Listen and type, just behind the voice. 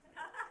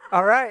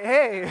All right,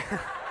 hey.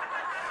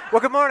 Well,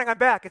 good morning. I'm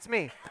back. It's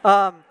me.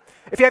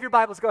 If you have your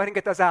Bibles, go ahead and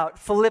get those out.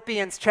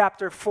 Philippians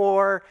chapter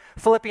 4,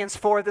 Philippians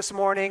 4 this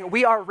morning.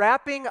 We are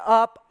wrapping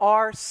up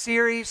our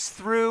series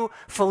through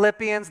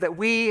Philippians that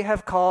we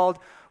have called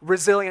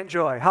Resilient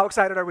Joy. How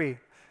excited are we?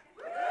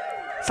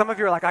 Some of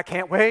you are like, I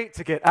can't wait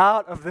to get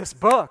out of this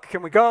book.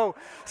 Can we go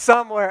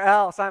somewhere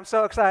else? I'm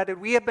so excited.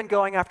 We have been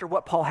going after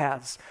what Paul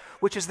has,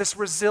 which is this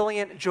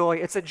resilient joy.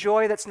 It's a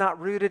joy that's not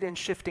rooted in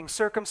shifting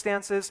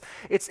circumstances.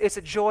 It's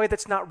a joy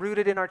that's not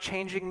rooted in our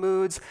changing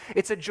moods.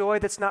 It's a joy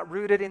that's not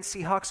rooted in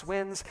Seahawks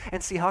wins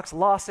and Seahawks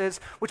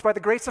losses, which by the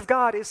grace of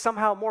God is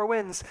somehow more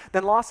wins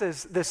than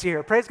losses this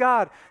year. Praise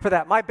God for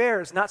that. My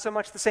Bears, not so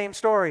much the same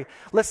story.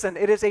 Listen,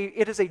 it is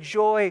a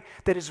joy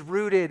that is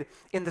rooted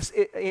in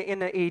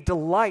a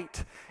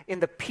delight in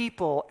the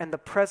people and the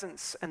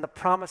presence and the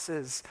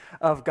promises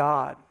of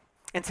God.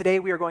 And today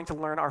we are going to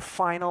learn our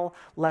final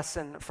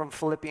lesson from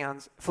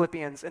Philippians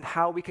and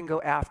how we can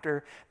go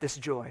after this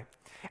joy.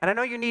 And I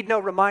know you need no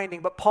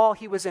reminding, but Paul,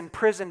 he was in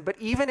prison. But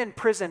even in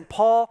prison,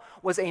 Paul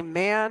was a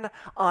man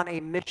on a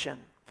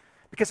mission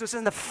because it was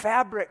in the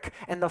fabric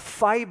and the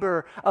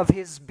fiber of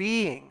his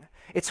being.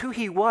 It's who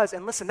he was.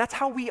 And listen, that's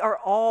how we are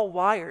all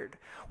wired.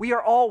 We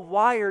are all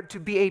wired to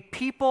be a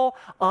people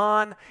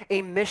on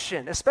a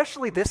mission,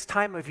 especially this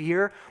time of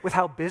year with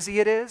how busy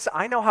it is.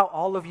 I know how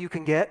all of you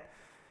can get.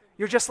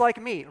 You're just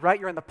like me, right?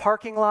 You're in the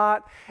parking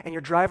lot and you're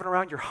driving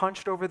around, you're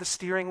hunched over the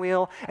steering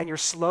wheel and you're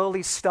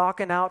slowly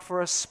stalking out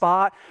for a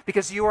spot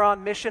because you are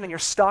on mission and you're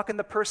stalking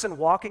the person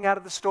walking out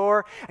of the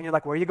store and you're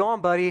like, where are you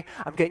going, buddy?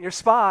 I'm getting your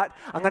spot.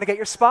 I'm going to get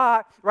your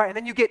spot, right? And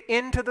then you get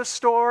into the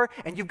store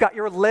and you've got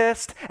your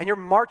list and you're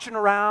marching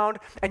around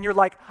and you're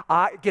like,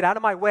 get out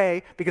of my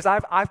way because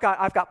I've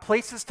got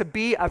places to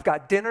be. I've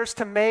got dinners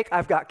to make.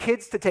 I've got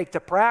kids to take to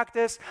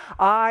practice.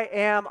 I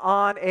am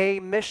on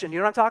a mission. You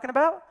know what I'm talking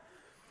about?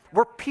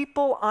 We're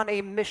people on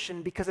a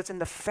mission because it's in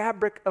the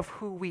fabric of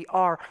who we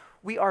are.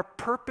 We are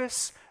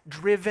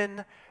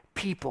purpose-driven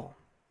people.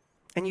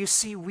 And you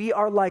see, we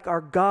are like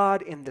our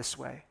God in this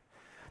way.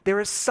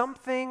 There is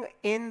something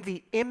in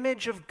the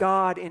image of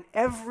God in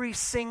every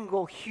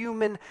single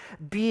human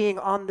being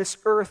on this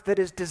earth that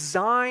is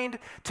designed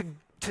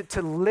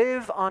to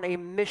live on a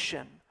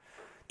mission,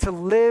 to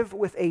live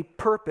with a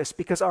purpose,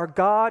 because our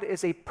God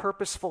is a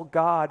purposeful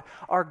God.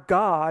 Our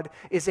God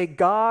is a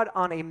God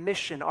on a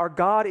mission. Our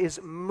God is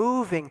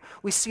moving.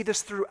 We see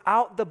this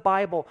throughout the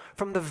Bible,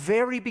 from the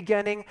very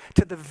beginning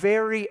to the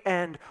very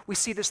end. We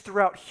see this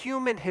throughout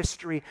human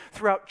history,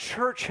 throughout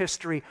church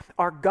history.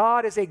 Our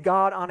God is a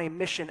God on a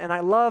mission. And I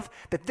love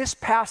that this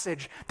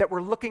passage that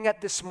we're looking at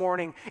this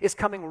morning is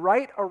coming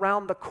right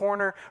around the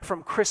corner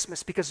from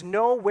Christmas, because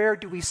nowhere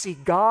do we see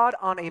God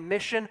on a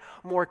mission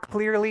more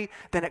clearly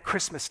than at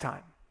Christmas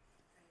time.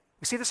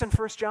 We see this in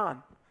 1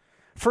 John.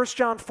 1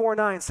 John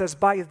 4:9 says,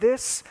 by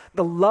this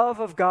the love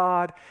of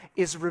God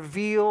is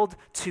revealed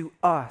to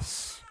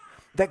us,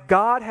 that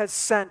God has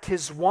sent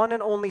his one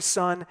and only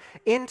Son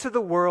into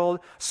the world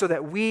so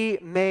that we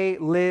may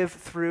live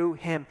through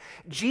him.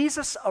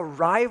 Jesus'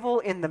 arrival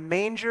in the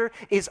manger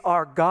is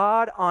our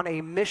God on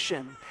a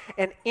mission.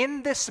 And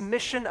in this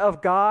mission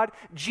of God,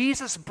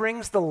 Jesus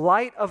brings the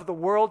light of the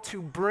world to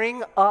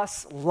bring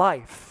us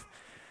life.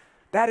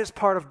 That is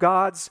part of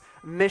God's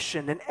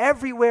mission. And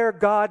everywhere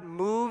God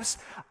moves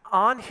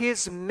on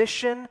his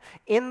mission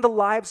in the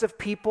lives of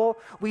people,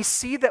 we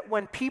see that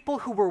when people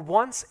who were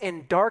once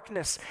in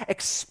darkness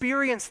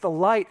experience the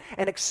light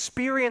and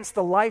experience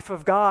the life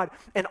of God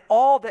and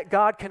all that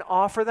God can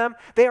offer them,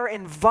 they are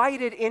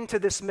invited into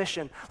this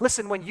mission.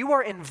 Listen, when you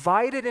are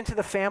invited into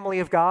the family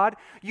of God,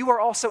 you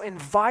are also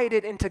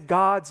invited into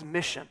God's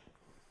mission.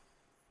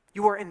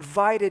 You are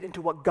invited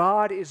into what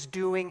God is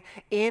doing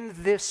in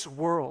this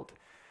world.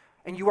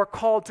 And you are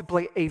called to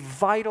play a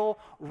vital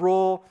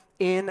role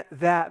in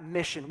that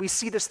mission. We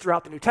see this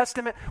throughout the New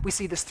Testament. We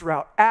see this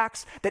throughout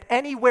Acts, that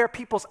anywhere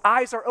people's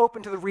eyes are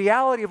open to the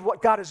reality of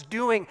what God is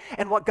doing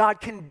and what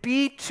God can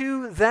be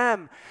to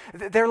them,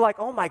 they're like,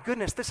 oh my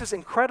goodness, this is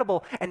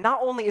incredible. And not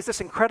only is this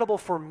incredible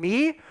for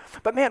me,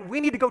 but man, we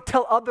need to go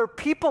tell other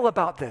people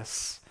about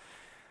this.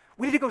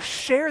 We need to go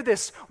share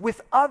this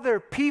with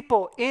other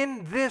people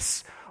in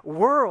this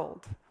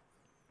world.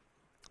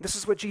 This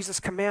is what Jesus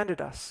commanded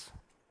us.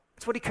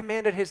 It's what he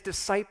commanded his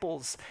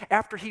disciples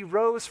after he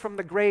rose from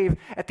the grave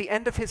at the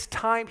end of his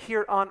time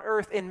here on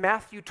earth. In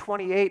Matthew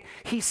 28,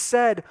 he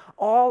said,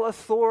 all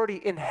authority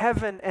in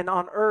heaven and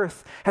on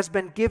earth has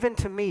been given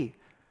to me.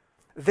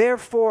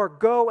 Therefore,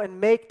 go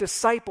and make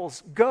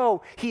disciples.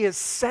 Go, he is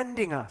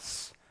sending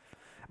us,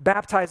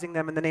 baptizing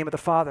them in the name of the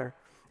Father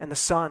and the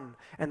Son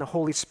and the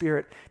Holy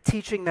Spirit,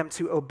 teaching them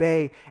to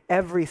obey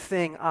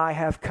everything I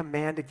have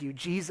commanded you.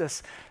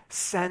 Jesus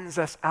sends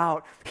us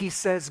out. He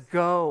says,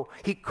 go.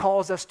 He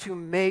calls us to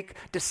make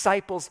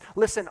disciples.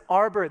 Listen,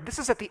 Arbor, this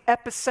is at the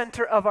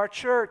epicenter of our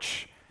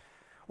church.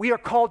 We are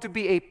called to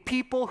be a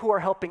people who are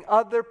helping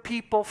other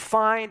people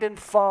find and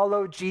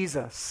follow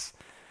Jesus.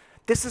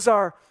 This is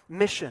our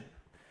mission.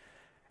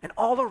 And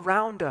all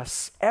around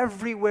us,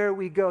 everywhere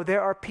we go,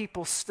 there are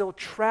people still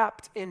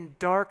trapped in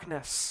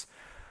darkness.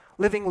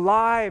 living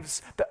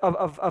lives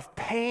of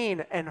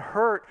pain and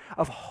hurt,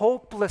 of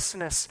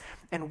hopelessness.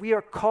 And we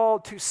are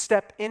called to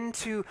step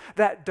into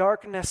that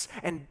darkness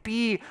and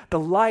be the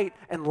light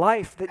and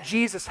life that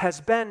Jesus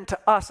has been to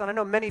us. And I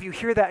know many of you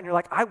hear that and you're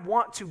like, I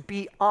want to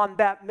be on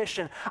that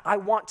mission. I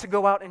want to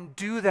go out and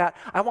do that.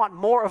 I want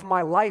more of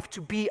my life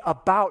to be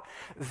about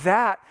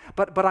that.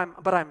 But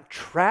I'm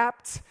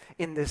trapped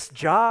in this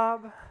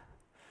job.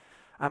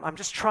 I'm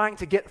just trying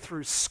to get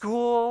through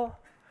school.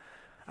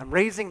 I'm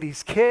raising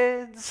these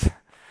kids.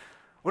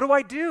 What do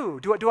I do?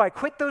 Do I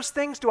quit those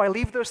things? Do I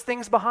leave those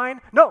things behind?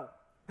 No.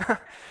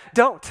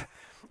 Don't.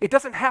 It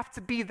doesn't have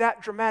to be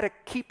that dramatic.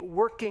 Keep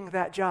working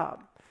that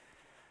job.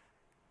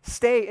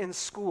 Stay in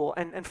school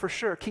and for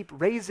sure keep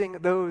raising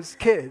those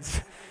kids.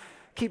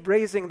 Keep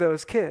raising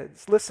those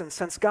kids. Listen,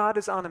 since God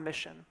is on a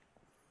mission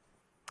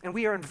and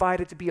we are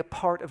invited to be a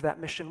part of that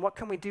mission, what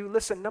can we do?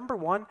 Listen, number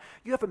one,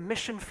 you have a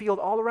mission field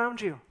all around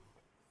you.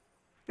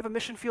 You have a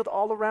mission field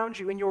all around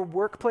you in your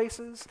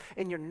workplaces,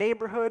 in your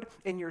neighborhood,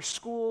 in your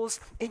schools,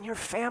 in your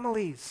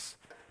families.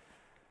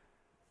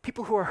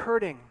 People who are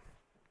hurting.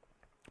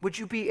 Would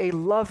you be a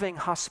loving,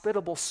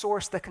 hospitable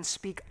source that can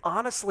speak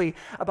honestly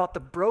about the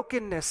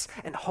brokenness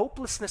and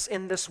hopelessness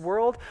in this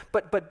world,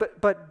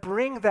 but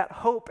bring that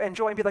hope and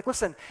joy and be like,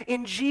 listen,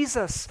 in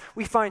Jesus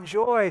we find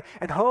joy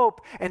and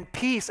hope and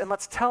peace, and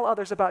let's tell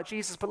others about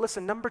Jesus. But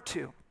listen, number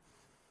two,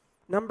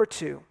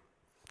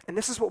 and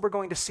this is what we're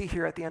going to see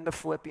here at the end of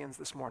Philippians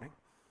this morning,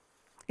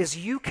 is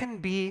you can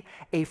be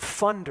a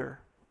funder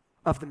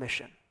of the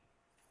mission.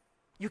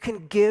 You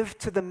can give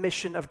to the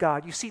mission of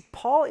God. You see,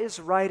 Paul is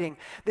writing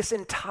this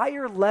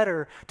entire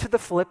letter to the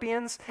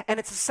Philippians, and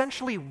it's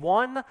essentially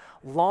one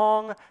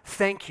long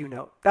thank you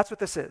note. That's what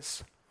this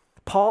is.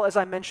 Paul, as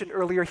I mentioned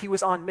earlier, he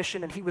was on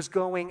mission and he was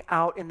going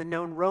out in the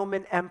known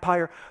Roman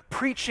Empire,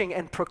 preaching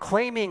and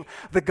proclaiming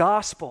the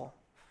gospel.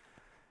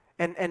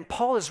 And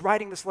Paul is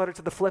writing this letter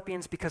to the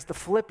Philippians because the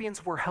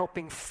Philippians were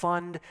helping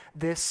fund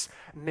this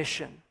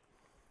mission.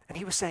 And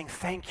he was saying,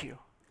 thank you.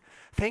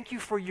 Thank you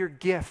for your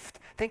gift.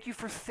 Thank you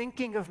for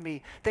thinking of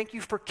me. Thank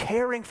you for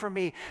caring for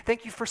me.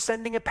 Thank you for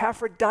sending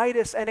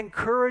Epaphroditus and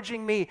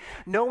encouraging me,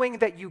 knowing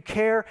that you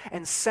care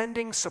and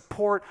sending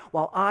support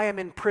while I am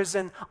in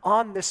prison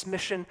on this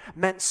mission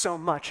meant so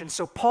much. And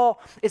so Paul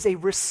is a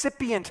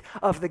recipient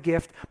of the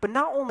gift. But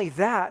not only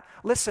that,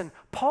 listen,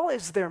 Paul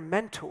is their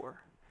mentor.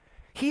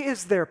 He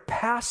is their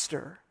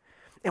pastor.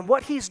 And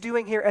what he's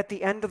doing here at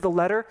the end of the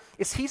letter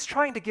is he's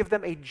trying to give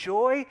them a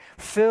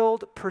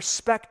joy-filled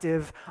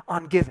perspective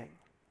on giving.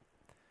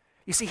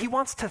 You see, he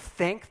wants to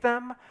thank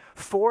them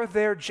for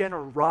their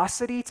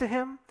generosity to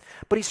him,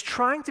 but he's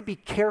trying to be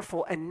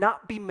careful and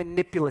not be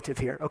manipulative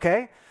here,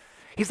 okay?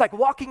 He's like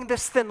walking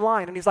this thin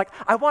line, and he's like,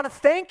 I want to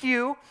thank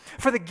you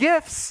for the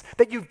gifts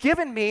that you've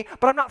given me,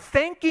 but I'm not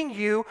thanking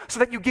you so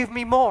that you give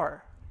me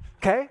more,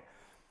 okay?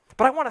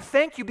 But I want to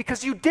thank you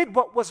because you did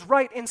what was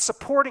right in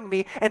supporting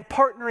me and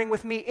partnering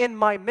with me in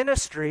my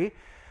ministry.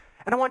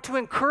 And I want to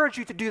encourage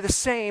you to do the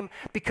same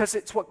because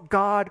it's what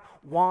God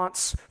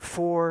wants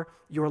for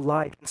your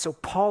life. And so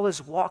Paul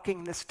is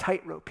walking this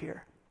tightrope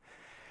here.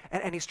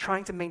 And he's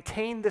trying to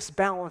maintain this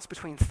balance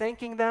between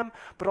thanking them,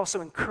 but also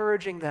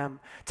encouraging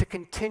them to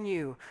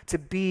continue to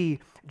be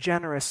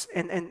generous.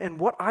 And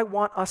what I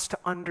want us to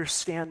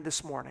understand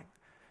this morning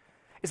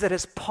is that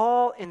as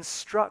Paul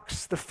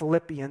instructs the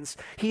Philippians,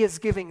 he is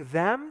giving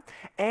them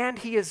and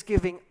he is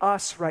giving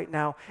us right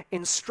now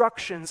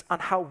instructions on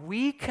how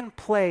we can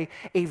play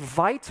a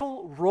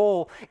vital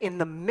role in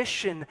the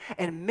mission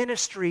and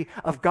ministry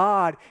of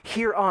God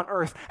here on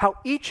earth. How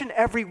each and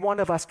every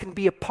one of us can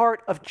be a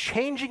part of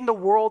changing the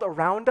world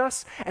around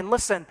us. And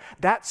listen,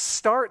 that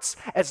starts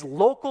as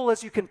local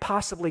as you can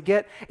possibly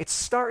get. It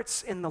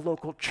starts in the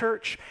local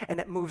church and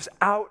it moves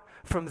out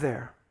from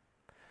there.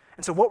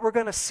 And so what we're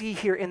going to see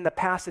here in the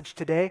passage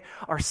today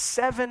are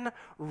 7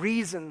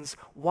 reasons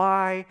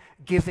why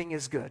giving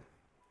is good.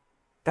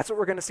 That's what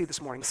we're going to see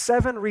this morning.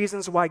 7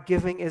 reasons why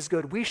giving is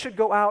good. We should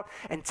go out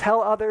and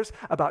tell others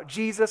about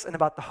Jesus and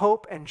about the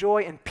hope and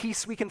joy and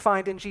peace we can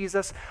find in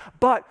Jesus,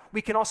 but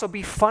we can also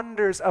be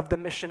funders of the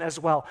mission as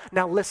well.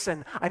 Now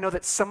listen, I know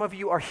that some of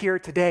you are here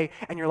today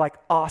and you're like,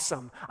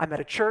 awesome. I'm at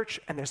a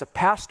church and there's a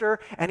pastor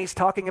and he's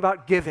talking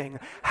about giving.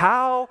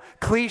 How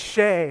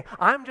cliche.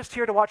 I'm just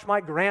here to watch my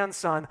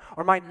grandson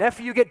or my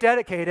nephew get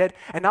dedicated,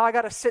 and now I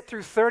got to sit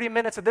through 30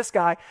 minutes of this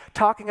guy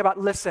talking about,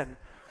 listen,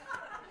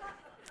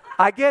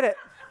 I get it.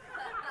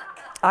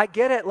 I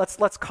get it.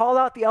 Let's call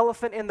out the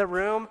elephant in the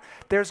room.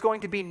 There's going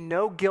to be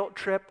no guilt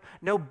trip,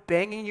 no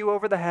banging you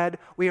over the head.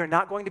 We are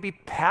not going to be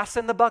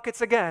passing the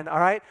buckets again, all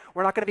right?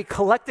 We're not going to be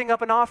collecting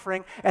up an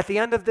offering at the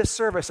end of this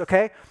service,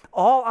 okay?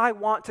 All I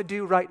want to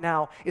do right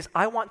now is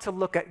I want to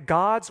look at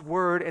God's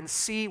word and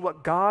see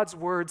what God's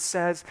word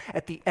says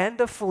at the end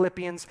of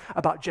Philippians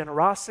about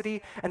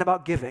generosity and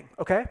about giving,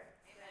 okay?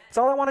 That's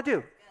all I want to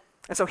do.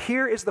 And so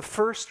here is the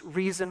first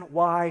reason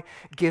why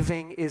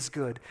giving is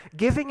good.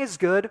 Giving is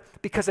good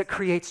because it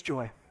creates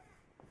joy.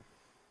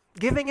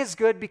 Giving is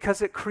good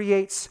because it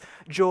creates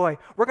joy.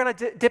 We're going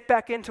to dip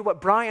back into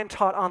what Brian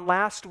taught on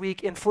last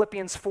week in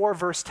Philippians 4,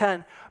 verse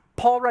 10.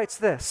 Paul writes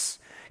this.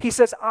 He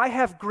says, I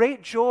have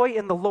great joy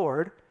in the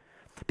Lord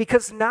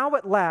because now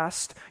at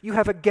last you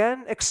have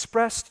again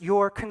expressed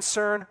your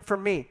concern for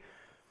me.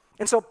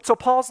 And so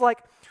Paul's like,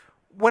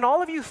 when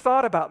all of you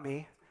thought about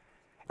me,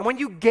 and when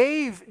you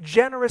gave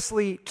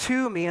generously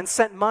to me and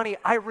sent money,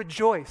 I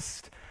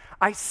rejoiced.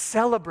 I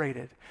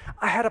celebrated.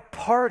 I had a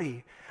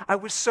party. I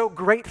was so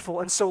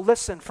grateful. And so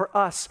listen, for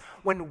us,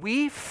 when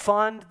we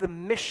fund the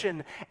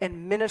mission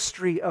and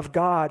ministry of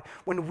God,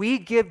 when we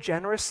give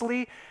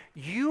generously,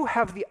 you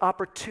have the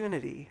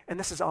opportunity, and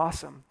this is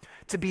awesome,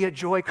 to be a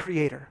joy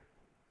creator.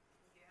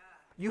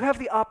 You have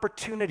the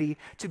opportunity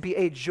to be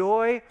a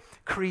joy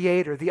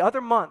creator. The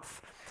other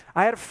month,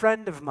 I had a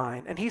friend of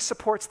mine, and he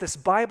supports this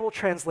Bible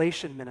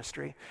translation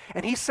ministry.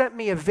 And he sent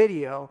me a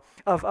video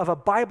of a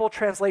Bible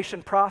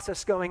translation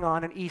process going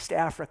on in East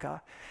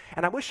Africa.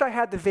 And I wish I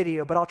had the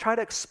video, but I'll try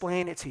to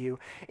explain it to you.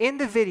 In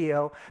the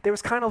video, there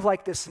was kind of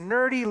like this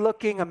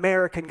nerdy-looking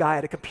American guy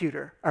at a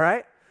computer, all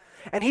right?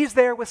 And he's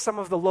there with some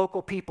of the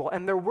local people,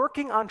 and they're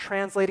working on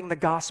translating the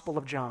Gospel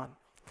of John.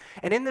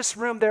 And in this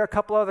room, there are a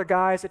couple other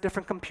guys at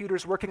different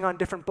computers working on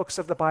different books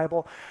of the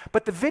Bible.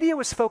 But the video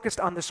is focused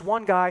on this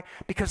one guy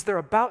because they're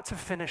about to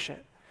finish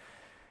it.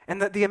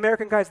 And the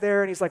American guy's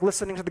there, and he's like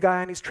listening to the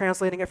guy, and he's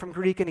translating it from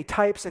Greek, and he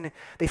types, and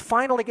they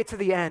finally get to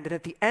the end. And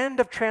at the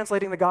end of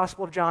translating the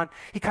Gospel of John,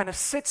 he kind of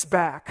sits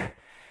back,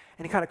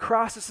 and he kind of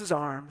crosses his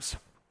arms,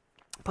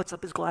 puts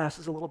up his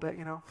glasses a little bit,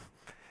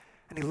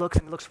 and he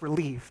looks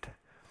relieved.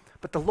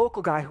 But the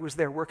local guy who was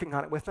there working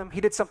on it with him,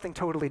 he did something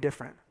totally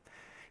different.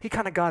 He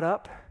kind of got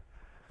up.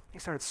 He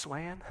started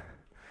swaying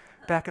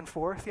back and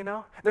forth,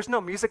 There's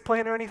no music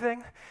playing or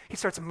anything. He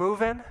starts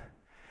moving, and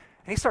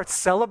he starts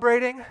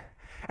celebrating,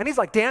 and he's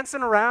like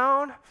dancing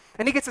around,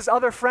 and he gets his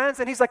other friends,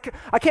 and he's like,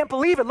 I can't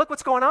believe it. Look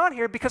what's going on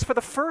here, because for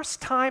the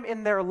first time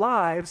in their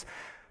lives,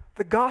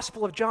 the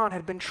Gospel of John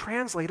had been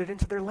translated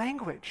into their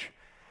language.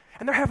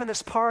 And they're having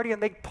this party,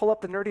 and they pull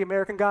up the nerdy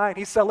American guy, and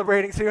he's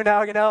celebrating too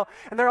now,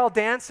 and they're all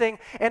dancing.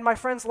 And my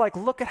friend's like,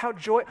 look at how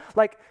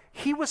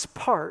he was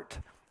part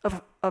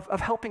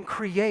of helping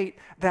create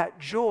that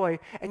joy.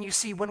 And you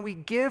see, when we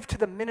give to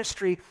the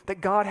ministry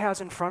that God has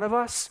in front of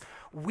us,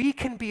 we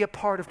can be a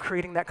part of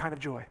creating that kind of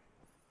joy.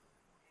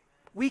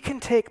 We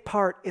can take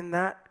part in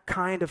that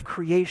kind of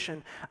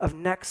creation of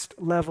next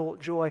level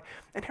joy.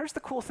 And here's the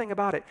cool thing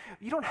about it.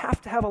 You don't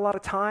have to have a lot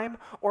of time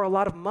or a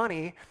lot of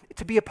money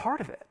to be a part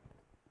of it.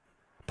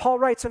 Paul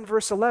writes in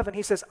verse 11,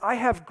 he says, I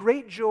have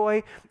great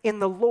joy in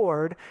the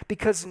Lord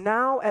because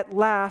now at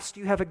last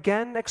you have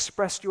again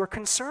expressed your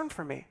concern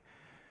for me.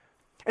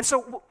 And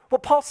so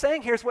what Paul's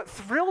saying here is what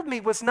thrilled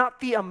me was not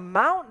the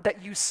amount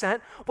that you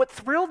sent. What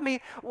thrilled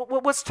me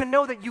was to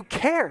know that you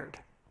cared.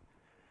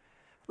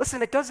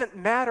 Listen, it doesn't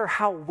matter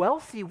how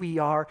wealthy we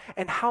are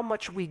and how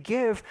much we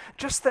give,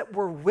 just that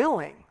we're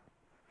willing.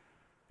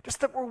 Just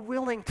that we're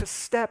willing to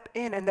step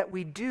in and that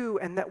we do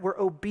and that we're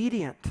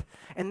obedient.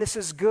 And this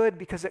is good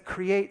because it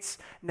creates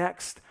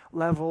next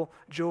level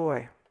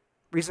joy.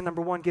 Reason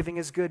number one, giving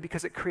is good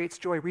because it creates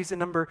joy. Reason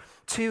number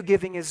two,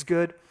 giving is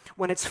good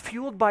when it's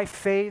fueled by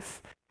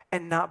faith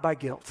and not by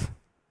guilt.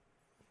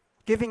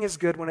 Giving is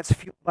good when it's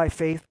fueled by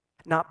faith,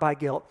 not by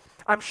guilt.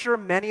 I'm sure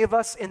many of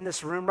us in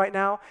this room right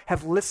now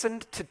have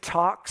listened to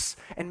talks,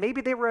 and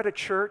maybe they were at a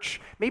church,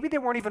 maybe they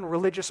weren't even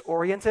religious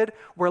oriented,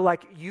 where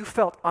you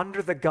felt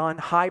under the gun,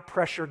 high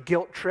pressure,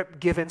 guilt trip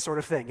given sort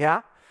of thing,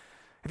 yeah?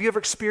 Have you ever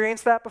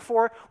experienced that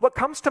before? What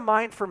comes to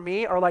mind for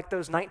me are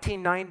those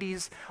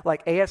 1990s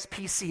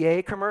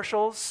ASPCA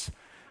commercials. You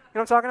know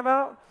what I'm talking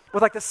about?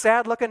 With the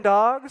sad-looking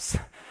dogs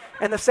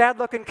and the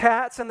sad-looking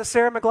cats and the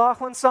Sarah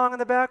McLachlan song in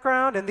the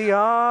background, in the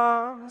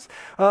arms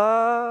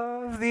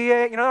of the...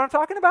 You know what I'm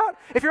talking about?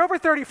 If you're over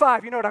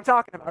 35, you know what I'm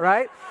talking about,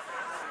 right?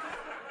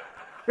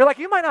 You're like,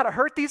 you might not have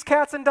hurt these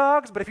cats and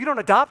dogs, but if you don't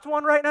adopt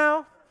one right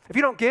now, if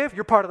you don't give,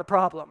 you're part of the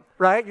problem,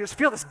 right? You just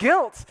feel this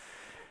guilt.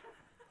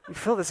 You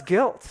feel this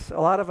guilt.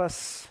 A lot of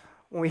us,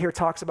 when we hear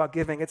talks about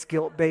giving, it's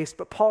guilt-based.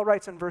 But Paul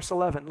writes in verse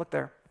 11, look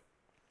there.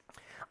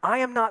 I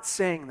am not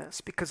saying this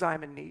because I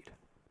am in need,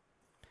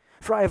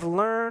 for I have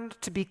learned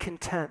to be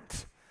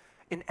content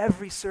in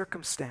every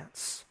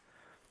circumstance.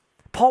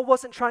 Paul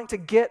wasn't trying to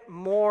get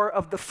more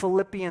of the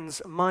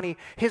Philippians' money.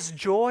 His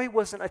joy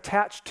wasn't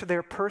attached to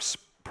their purse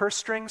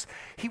strings.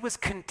 He was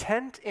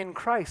content in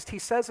Christ. He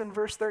says in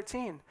verse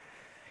 13,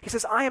 he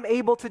says, I am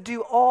able to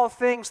do all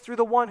things through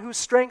the one who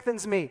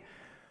strengthens me.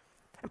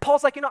 And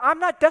Paul's like, I'm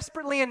not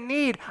desperately in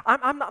need.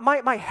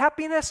 My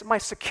happiness, my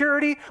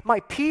security, my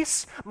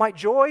peace, my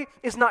joy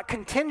is not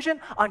contingent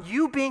on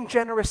you being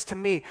generous to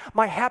me.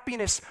 My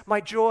happiness,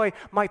 my joy,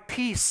 my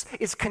peace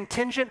is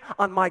contingent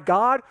on my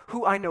God,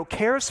 who I know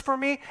cares for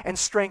me and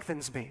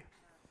strengthens me.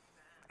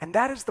 And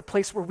that is the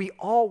place where we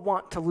all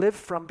want to live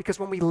from, because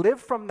when we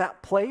live from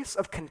that place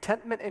of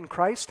contentment in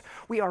Christ,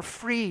 we are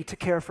free to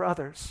care for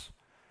others.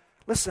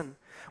 Listen,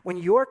 when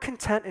you're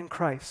content in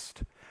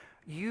Christ,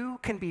 you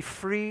can be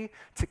free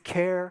to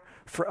care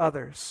for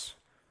others.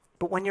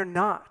 But when you're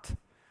not,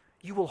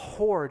 you will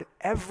hoard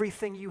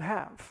everything you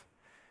have.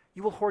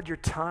 You will hoard your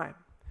time.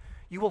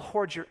 You will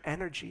hoard your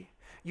energy.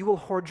 You will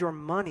hoard your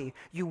money.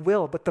 You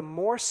will. But the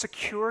more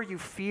secure you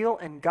feel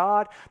in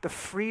God, the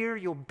freer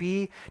you'll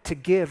be to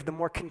give. The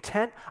more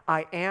content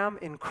I am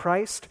in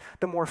Christ,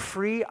 the more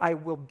free I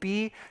will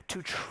be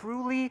to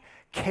truly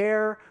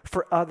care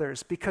for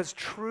others. Because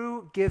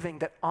true giving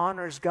that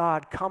honors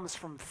God comes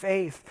from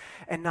faith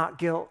and not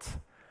guilt.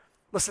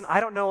 Listen, I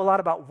don't know a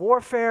lot about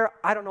warfare.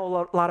 I don't know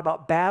a lot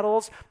about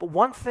battles. But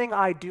one thing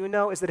I do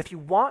know is that if you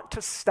want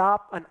to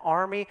stop an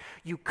army,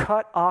 you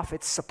cut off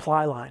its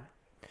supply line.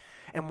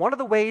 And one of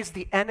the ways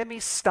the enemy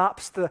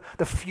stops the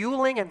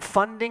fueling and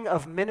funding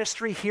of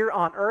ministry here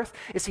on earth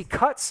is he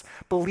cuts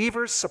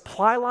believers'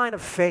 supply line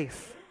of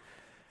faith.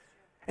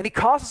 And he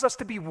causes us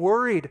to be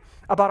worried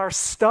about our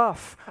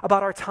stuff,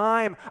 about our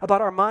time,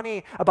 about our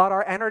money, about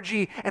our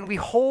energy, and we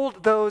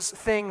hold those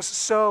things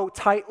so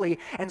tightly.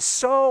 And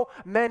so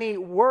many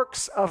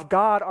works of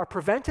God are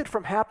prevented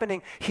from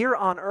happening here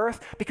on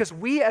earth because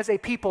we as a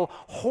people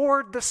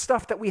hoard the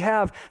stuff that we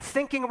have,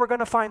 thinking we're going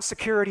to find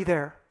security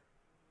there.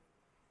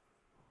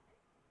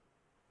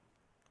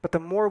 But the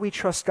more we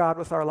trust God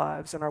with our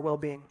lives and our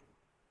well-being,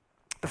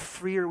 the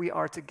freer we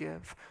are to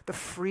give, the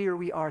freer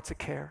we are to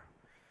care.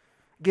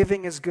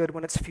 Giving is good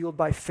when it's fueled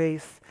by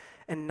faith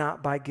and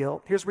not by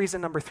guilt. Here's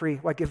reason number 3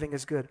 why giving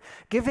is good.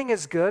 Giving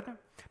is good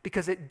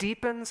because it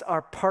deepens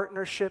our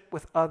partnership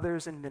with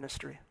others in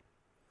ministry.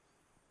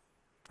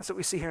 That's what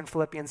we see here in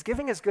Philippians.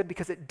 Giving is good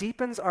because it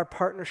deepens our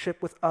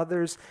partnership with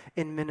others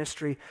in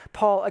ministry.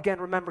 Paul, again,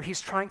 remember,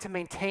 he's trying to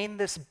maintain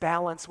this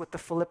balance with the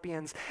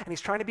Philippians, and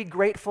he's trying to be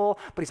grateful,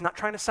 but he's not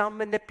trying to sound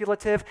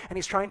manipulative, and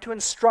he's trying to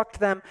instruct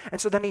them. And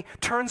so then he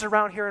turns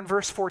around here in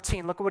verse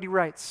 14. Look at what he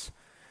writes.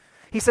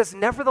 He says,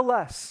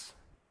 "Nevertheless,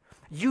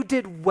 you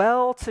did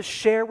well to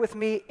share with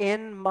me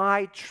in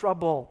my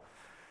trouble."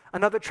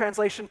 Another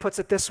translation puts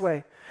it this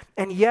way,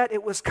 "And yet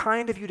it was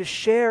kind of you to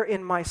share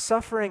in my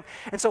suffering."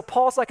 And so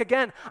Paul's like,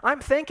 again, I'm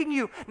thanking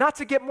you not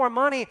to get more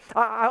money.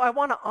 I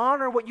want to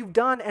honor what you've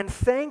done and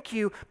thank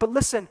you. But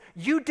listen,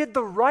 you did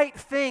the right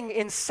thing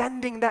in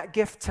sending that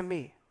gift to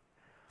me.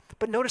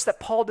 But notice that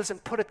Paul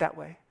doesn't put it that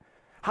way.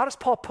 How does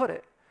Paul put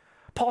it?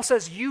 Paul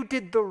says, you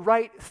did the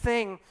right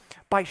thing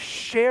by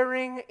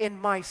sharing in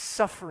my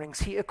sufferings.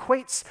 He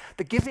equates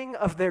the giving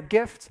of their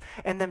gift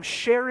and them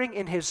sharing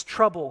in his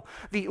trouble.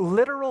 The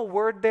literal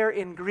word there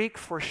in Greek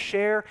for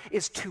share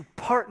is to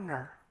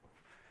partner.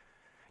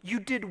 You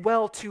did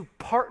well to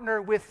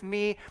partner with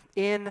me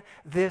in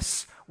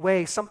this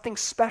way. Something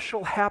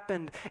special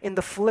happened in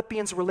the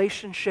Philippians'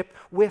 relationship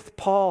with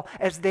Paul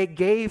as they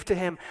gave to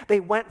him. They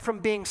went from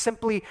being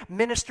simply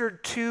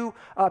ministered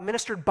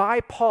by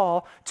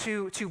Paul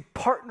to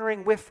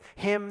partnering with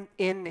him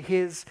in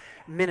his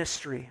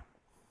ministry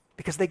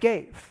because they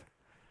gave.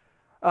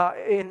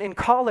 In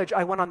college,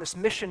 I went on this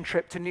mission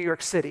trip to New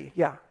York City.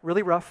 Yeah,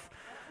 really rough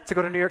to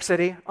go to New York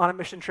City on a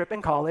mission trip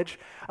in college.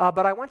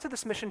 But I went to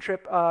this mission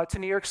trip to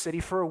New York City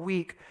for a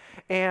week.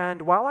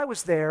 And while I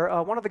was there,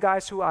 one of the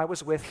guys who I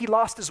was with, he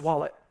lost his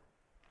wallet.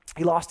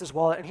 He lost his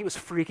wallet and he was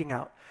freaking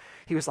out.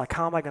 He was like,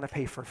 how am I going to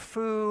pay for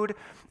food?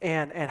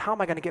 And how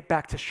am I going to get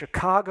back to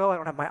Chicago? I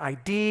don't have my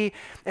ID.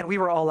 And we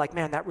were all like,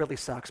 man, that really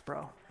sucks,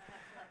 bro.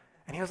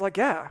 And he was like,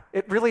 yeah,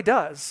 it really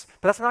does.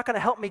 But that's not going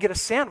to help me get a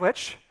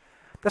sandwich.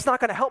 That's not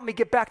going to help me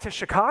get back to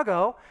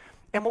Chicago.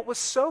 And what was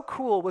so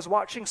cool was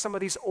watching some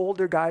of these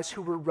older guys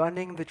who were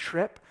running the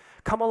trip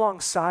come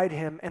alongside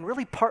him and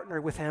really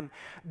partner with him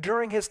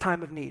during his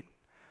time of need.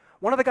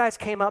 One of the guys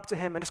came up to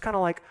him and just kind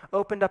of like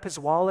opened up his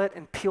wallet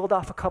and peeled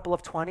off a couple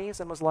of 20s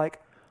and was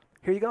like,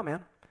 here you go,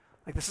 man.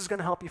 Like, this is going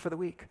to help you for the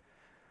week.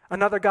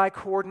 Another guy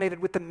coordinated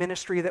with the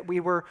ministry that we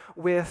were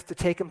with to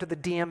take him to the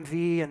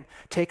DMV and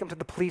take him to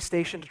the police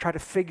station to try to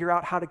figure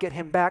out how to get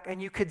him back.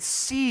 And you could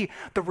see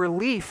the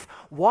relief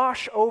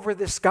wash over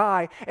this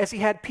guy as he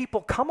had people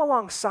come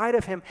alongside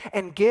of him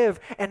and give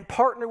and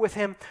partner with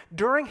him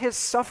during his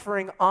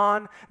suffering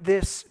on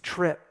this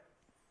trip.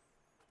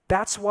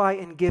 That's why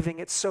in giving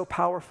it's so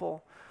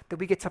powerful that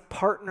we get to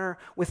partner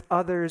with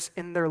others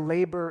in their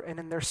labor and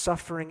in their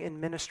suffering in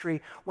ministry.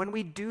 When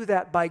we do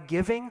that by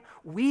giving,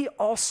 we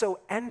also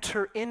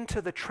enter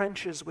into the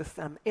trenches with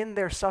them in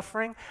their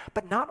suffering.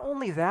 But not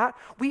only that,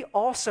 we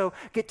also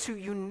get to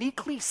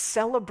uniquely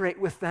celebrate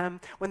with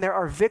them when there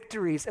are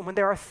victories and when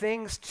there are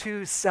things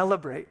to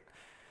celebrate.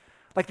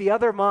 Like the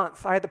other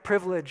month, I had the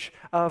privilege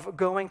of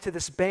going to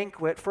this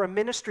banquet for a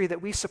ministry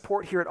that we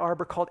support here at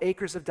Arbor called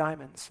Acres of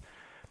Diamonds.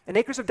 And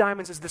Acres of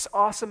Diamonds is this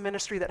awesome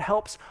ministry that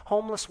helps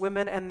homeless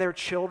women and their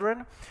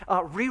children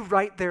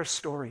rewrite their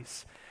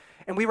stories.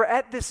 And we were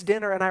at this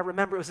dinner, and I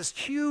remember it was this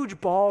huge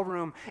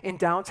ballroom in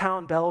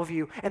downtown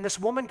Bellevue, and this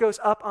woman goes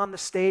up on the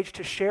stage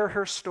to share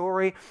her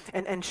story,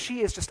 and she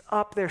is just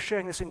up there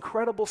sharing this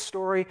incredible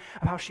story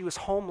of how she was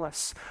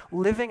homeless,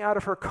 living out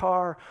of her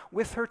car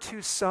with her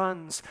 2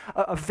 sons,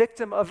 a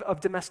victim of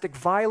domestic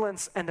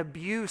violence and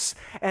abuse,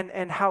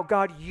 and how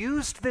God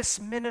used this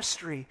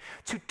ministry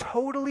to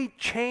totally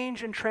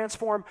change and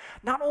transform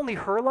not only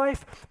her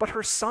life, but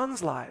her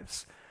sons'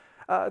 lives.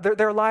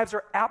 their lives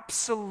are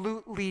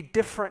absolutely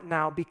different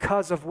now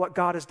because of what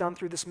God has done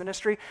through this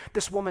ministry.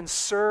 This woman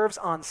serves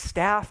on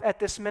staff at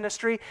this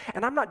ministry,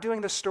 and I'm not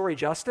doing this story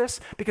justice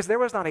because there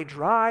was not a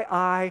dry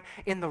eye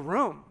in the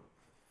room.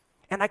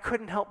 And I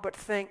couldn't help but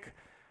think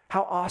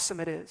how awesome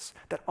it is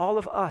that all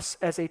of us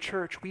as a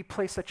church, we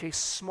play such a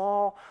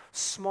small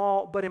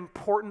but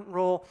important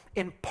role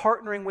in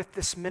partnering with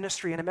this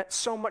ministry. And it meant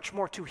so much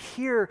more to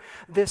hear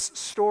this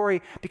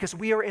story because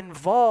we are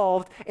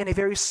involved in a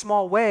very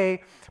small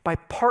way by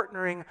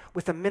partnering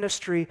with a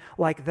ministry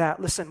like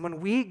that. Listen,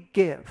 when we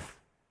give,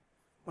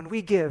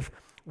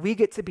 we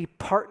get to be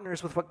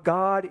partners with what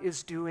God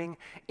is doing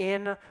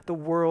in the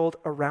world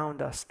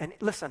around us. And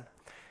listen,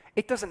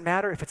 it doesn't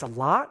matter if it's a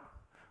lot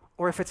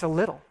or if it's a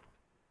little.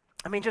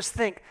 I mean, just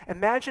think,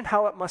 imagine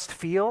how it must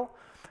feel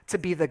to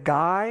be the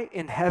guy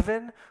in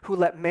heaven who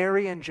let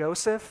Mary and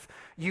Joseph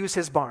use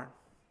his barn.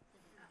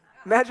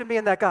 Imagine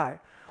being that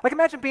guy. Like,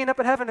 imagine being up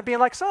in heaven and being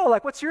like, so,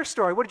 like, what's your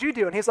story? What did you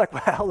do? And he's like,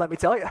 well, let me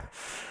tell you.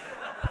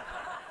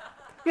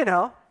 You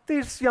know,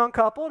 these young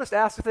couple just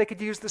asked if they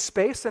could use the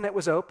space, and it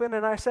was open,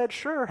 and I said,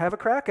 sure, have a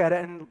crack at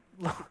it. And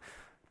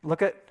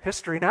look at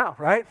history now,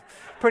 right?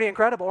 Pretty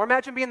incredible. Or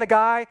imagine being the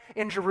guy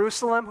in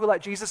Jerusalem who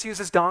let Jesus use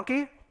his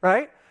donkey,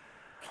 right?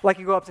 Like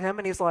you go up to him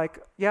and he's like,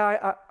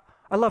 yeah,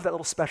 I love that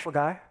little special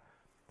guy.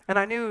 And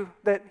I knew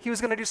that he was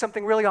going to do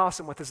something really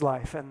awesome with his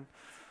life. And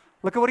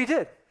look at what he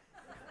did.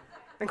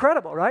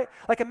 Incredible, right?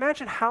 Like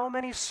imagine how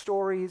many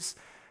stories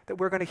that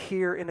we're going to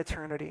hear in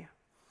eternity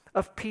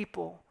of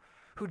people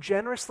who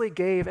generously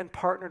gave and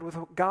partnered with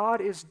what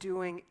God is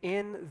doing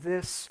in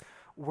this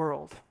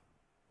world.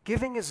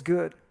 Giving is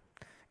good.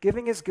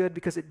 Giving is good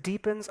because it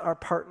deepens our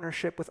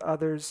partnership with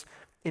others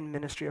in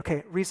ministry.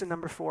 Okay, reason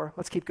number 4.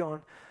 Let's keep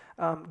going.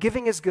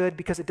 Giving is good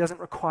because it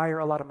doesn't require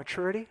a lot of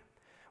maturity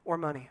or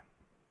money.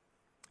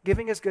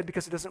 Giving is good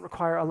because it doesn't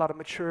require a lot of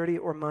maturity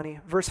or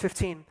money. Verse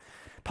 15,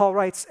 Paul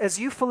writes, as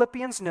you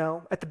Philippians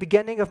know, at the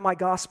beginning of my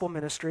gospel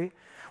ministry,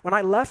 when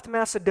I left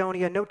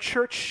Macedonia, no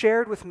church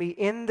shared with me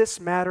in this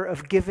matter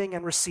of giving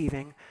and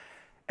receiving,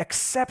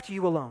 except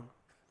you alone.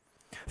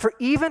 For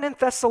even in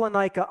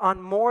Thessalonica,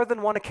 on more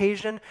than one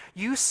occasion,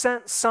 you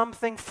sent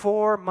something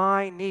for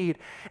my need.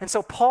 And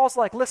so Paul's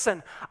like,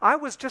 listen, I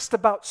was just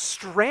about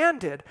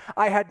stranded.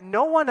 I had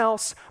no one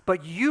else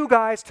but you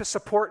guys to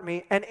support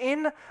me. And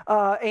in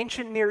that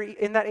ancient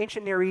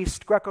Near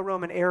East,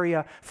 Greco-Roman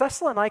area,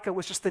 Thessalonica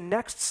was just the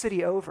next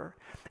city over.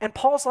 And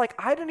Paul's like,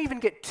 I didn't even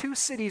get 2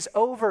 cities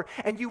over,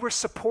 and you were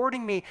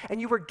supporting me, and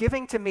you were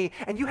giving to me,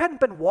 and you hadn't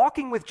been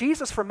walking with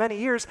Jesus for many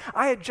years.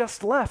 I had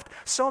just left.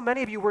 So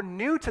many of you were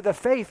new to the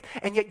faith,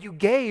 and yet you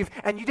gave,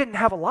 and you didn't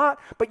have a lot,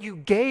 but you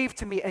gave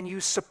to me, and you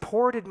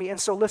supported me. And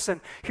so listen,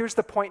 here's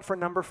the point for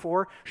number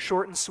 4,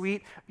 short and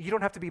sweet. You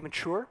don't have to be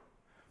mature.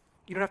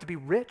 You don't have to be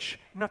rich.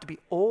 You don't have to be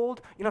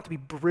old. You don't have to be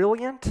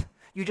brilliant.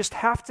 You just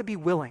have to be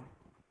willing.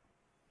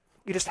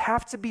 You just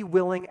have to be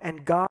willing,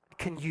 and God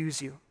can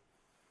use you.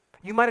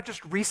 You might have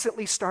just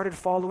recently started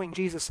following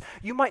Jesus.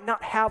 You might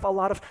not have a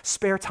lot of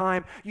spare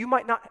time. You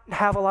might not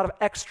have a lot of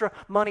extra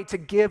money to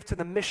give to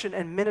the mission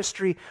and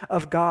ministry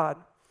of God,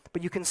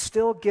 but you can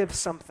still give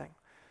something.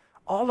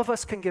 All of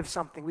us can give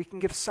something. We can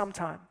give some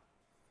time,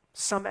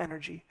 some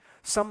energy,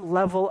 some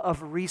level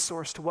of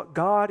resource to what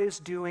God is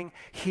doing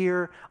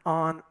here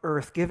on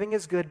earth. Giving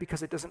is good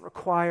because it doesn't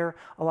require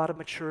a lot of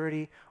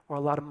maturity or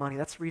a lot of money.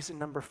 That's reason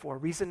number 4.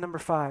 Reason number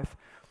 5,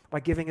 why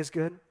giving is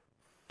good.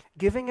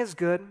 Giving is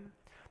good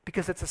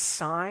because it's a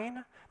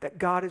sign that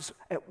God is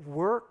at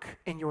work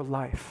in your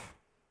life.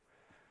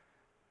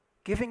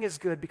 Giving is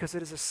good because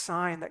it is a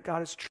sign that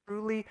God is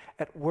truly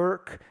at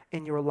work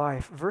in your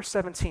life. Verse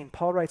 17,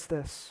 Paul writes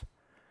this,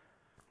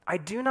 I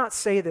do not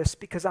say this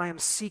because I am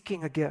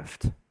seeking a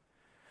gift.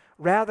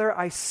 Rather,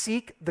 I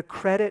seek the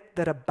credit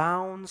that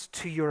abounds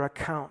to your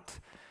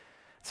account.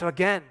 So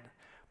again,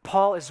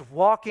 Paul is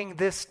walking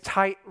this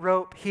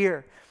tightrope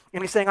here.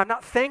 And he's saying, I'm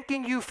not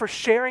thanking you for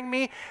sharing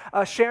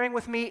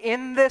with me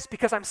in this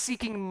because I'm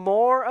seeking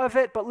more of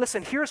it. But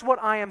listen, here's what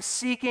I am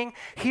seeking.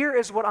 Here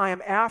is what I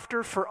am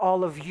after for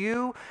all of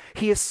you.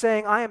 He is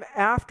saying, I am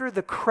after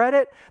the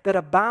credit that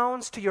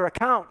abounds to your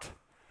account.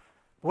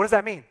 What does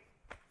that mean?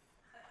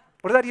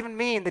 What does that even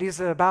mean that he's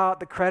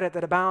about the credit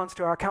that abounds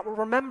to our account? Well,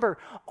 remember,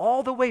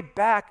 all the way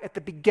back at the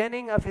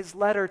beginning of his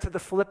letter to the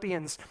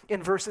Philippians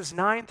in verses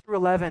 9 through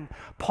 11,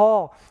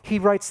 Paul, he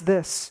writes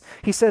this.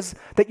 He says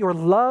that your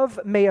love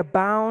may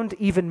abound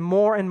even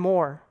more and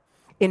more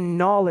in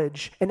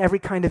knowledge and every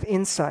kind of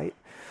insight,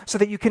 so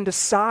that you can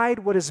decide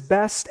what is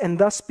best and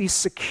thus be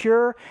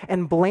secure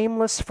and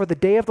blameless for the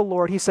day of the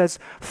Lord. He says,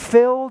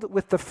 filled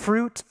with the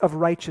fruit of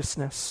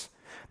righteousness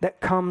that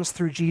comes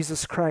through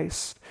Jesus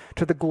Christ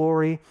to the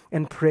glory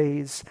and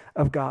praise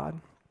of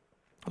God.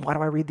 Why do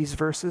I read these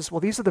verses?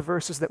 Well, these are the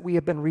verses that we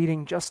have been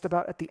reading just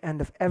about at the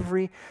end of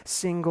every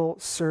single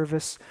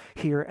service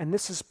here. And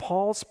this is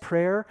Paul's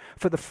prayer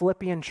for the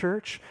Philippian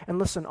church. And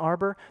listen,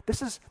 Arbor,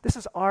 this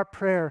is our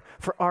prayer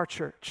for our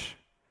church.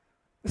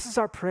 This is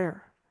our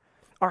prayer.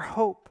 Our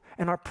hope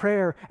and our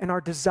prayer and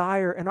our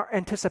desire and our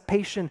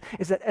anticipation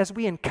is that as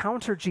we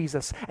encounter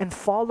Jesus and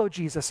follow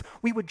Jesus,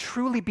 we would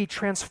truly be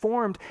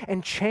transformed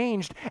and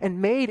changed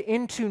and made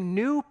into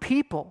new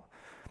people,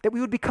 that we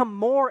would become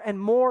more and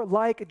more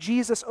like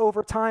Jesus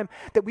over time,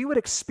 that we would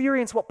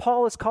experience what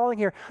Paul is calling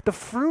here the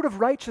fruit of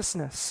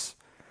righteousness.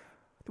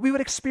 We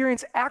would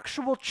experience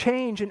actual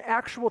change and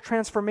actual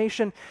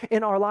transformation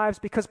in our lives,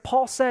 because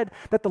Paul said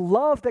that the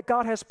love that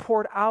God has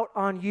poured out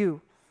on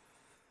you,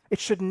 it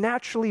should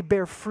naturally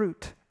bear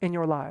fruit in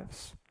your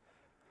lives.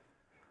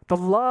 The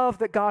love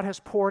that God has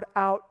poured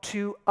out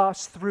to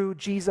us through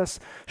Jesus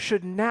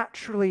should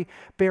naturally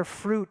bear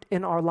fruit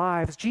in our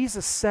lives.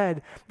 Jesus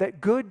said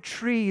that good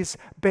trees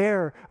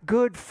bear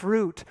good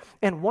fruit,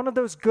 and one of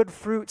those good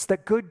fruits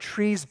that good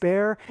trees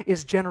bear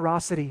is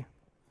generosity.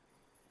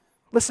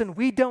 Listen,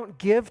 we don't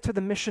give to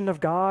the mission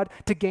of God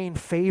to gain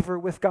favor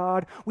with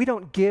God. We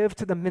don't give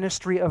to the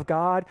ministry of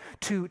God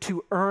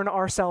to earn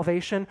our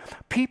salvation.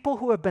 People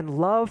who have been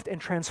loved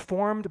and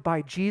transformed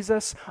by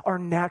Jesus are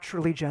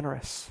naturally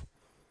generous.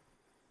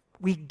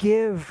 We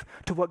give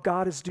to what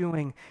God is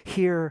doing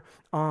here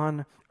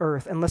on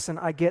earth. And listen,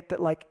 I get that,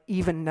 like,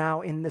 even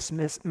now in this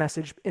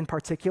message in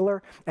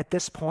particular, at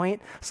this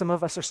point, some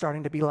of us are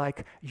starting to be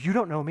like, you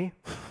don't know me.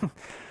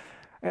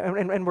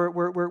 And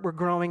we're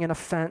growing in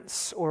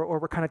offense, or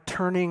we're kind of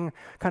turning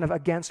kind of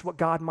against what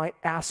God might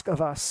ask of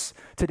us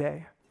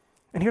today.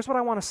 And here's what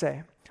I want to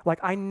say. Like,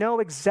 I know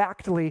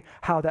exactly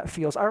how that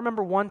feels. I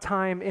remember one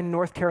time in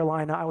North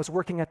Carolina, I was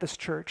working at this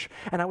church,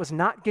 and I was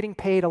not getting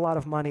paid a lot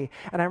of money.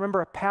 And I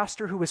remember a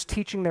pastor who was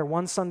teaching there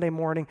one Sunday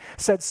morning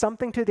said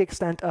something to the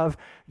extent of,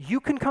 you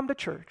can come to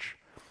church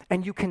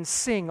and you can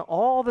sing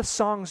all the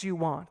songs you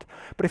want,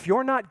 but if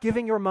you're not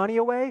giving your money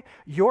away,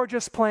 you're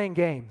just playing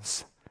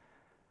games.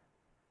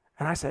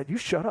 And I said, you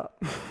shut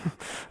up.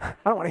 I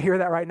don't want to hear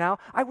that right now.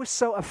 I was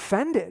so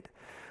offended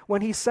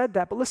when he said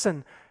that. But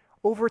listen,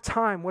 over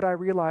time, what I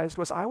realized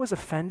was I was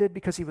offended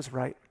because he was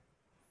right.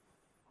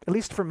 At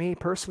least for me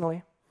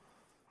personally.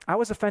 I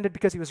was offended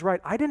because he was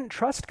right. I didn't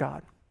trust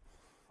God.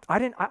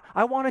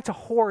 I wanted to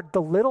hoard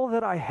the little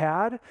that I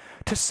had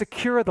to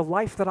secure the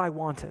life that I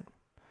wanted.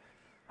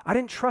 I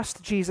didn't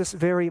trust Jesus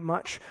very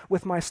much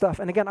with my stuff.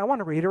 And again, I want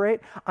to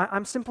reiterate,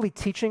 I'm simply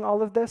teaching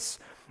all of this.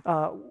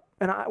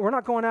 We're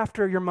not going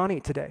after your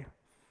money today.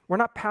 We're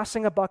not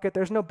passing a bucket.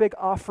 There's no big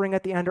offering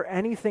at the end or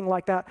anything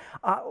like that.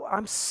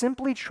 I'm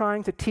simply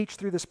trying to teach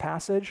through this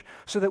passage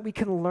so that we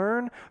can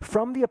learn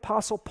from the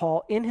Apostle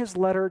Paul in his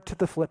letter to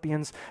the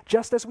Philippians,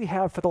 just as we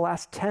have for the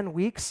last 10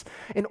 weeks,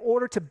 in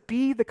order to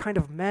be the kind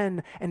of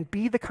men and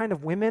be the kind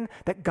of women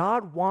that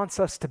God wants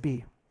us to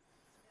be.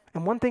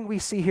 And one thing we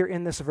see here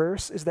in this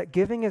verse is that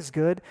giving is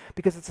good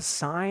because it's a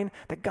sign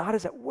that God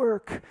is at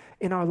work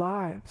in our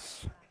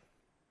lives.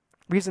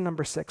 Reason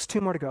number 6,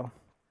 2 more to go.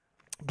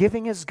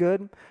 Giving is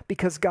good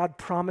because God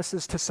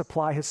promises to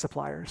supply his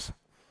suppliers.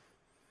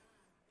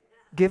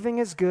 Giving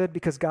is good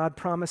because God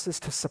promises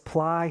to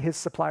supply his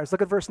suppliers.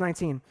 Look at verse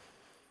 19.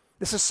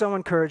 This is so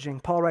encouraging.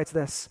 Paul writes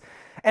this,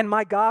 and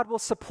my God will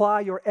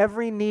supply your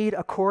every need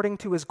according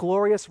to his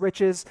glorious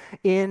riches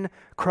in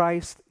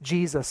Christ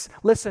Jesus.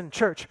 Listen,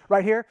 church,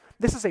 right here,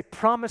 this is a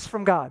promise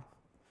from God.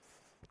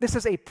 This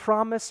is a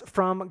promise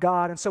from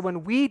God. And so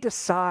when we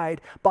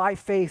decide by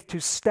faith to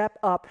step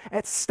up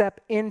and step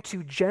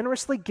into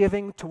generously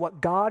giving to what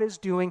God is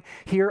doing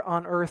here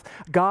on earth,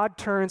 God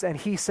turns and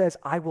he says,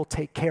 I will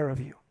take care of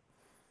you.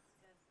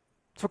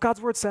 That's what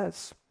God's word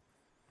says.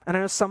 And I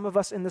know some of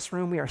us in this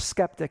room, we are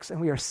skeptics and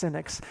we are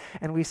cynics,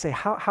 and we say,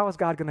 how is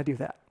God going to do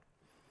that?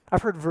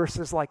 I've heard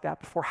verses like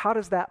that before. How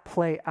does that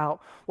play out?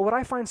 Well, what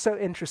I find so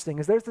interesting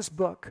is there's this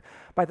book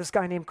by this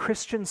guy named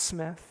Christian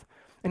Smith.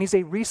 And he's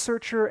a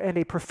researcher and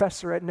a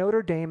professor at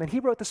Notre Dame, and he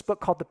wrote this book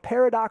called The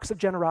Paradox of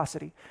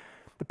Generosity.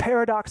 The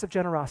Paradox of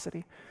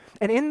Generosity.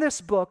 And in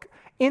this book,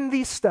 in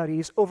these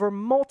studies, over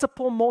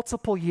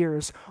multiple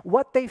years,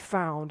 what they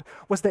found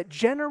was that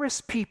generous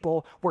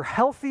people were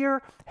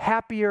healthier,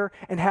 happier,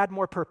 and had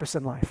more purpose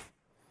in life.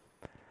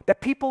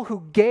 That people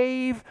who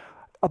gave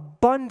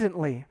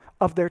abundantly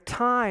of their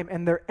time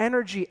and their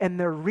energy and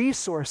their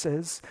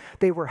resources,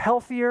 they were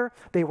healthier,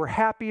 they were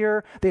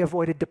happier, they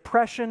avoided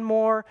depression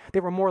more, they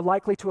were more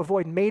likely to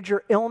avoid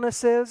major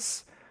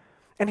illnesses.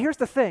 And here's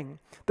the thing,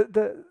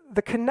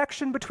 the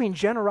connection between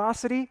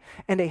generosity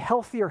and a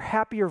healthier,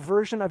 happier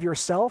version of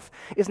yourself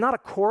is not a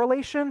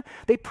correlation.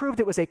 They proved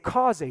it was a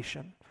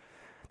causation.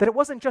 That it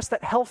wasn't just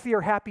that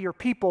healthier, happier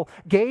people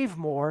gave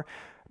more,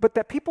 but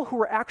that people who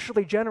were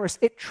actually generous,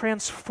 it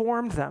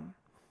transformed them.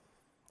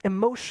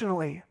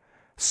 Emotionally,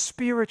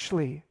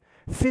 spiritually,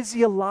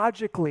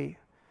 physiologically.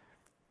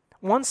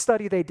 One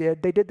study they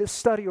did this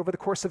study over the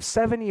course of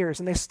 7 years,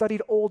 and they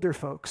studied older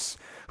folks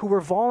who were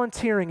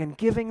volunteering and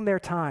giving their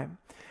time.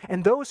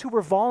 And those who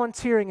were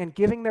volunteering and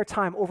giving their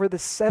time over the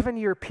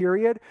 7-year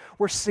period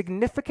were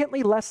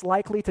significantly less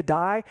likely to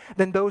die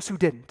than those who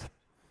didn't.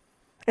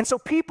 And so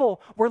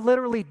people were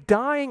literally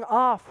dying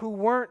off who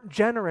weren't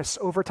generous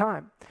over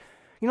time.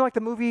 You know, like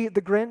the movie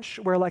The Grinch,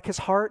 where like his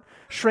heart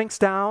shrinks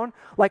down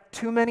like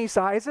too many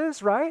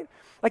sizes, right?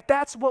 Like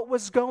that's what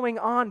was going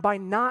on by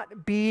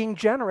not being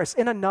generous.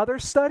 In another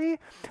study,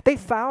 they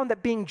found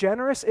that being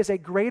generous is a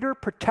greater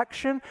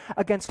protection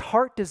against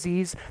heart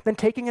disease than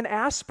taking an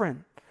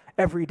aspirin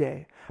every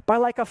day by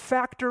like a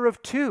factor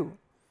of 2.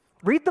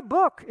 Read the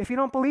book if you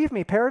don't believe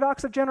me.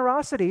 Paradox of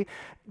Generosity.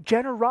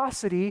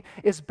 Generosity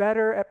is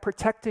better at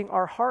protecting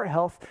our heart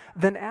health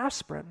than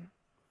aspirin.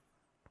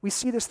 We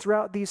see this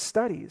throughout these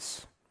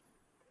studies.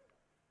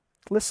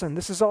 Listen,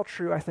 this is all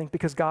true, I think,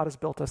 because God has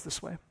built us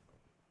this way.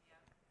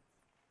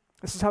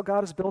 This is how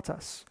God has built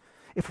us.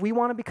 If we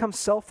want to become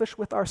selfish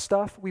with our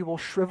stuff, we will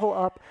shrivel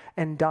up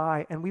and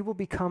die, and we will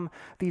become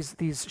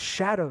these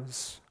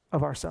shadows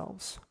of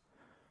ourselves.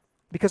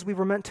 Because we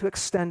were meant to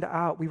extend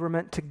out, we were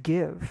meant to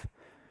give.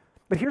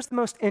 But here's the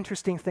most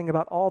interesting thing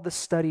about all the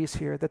studies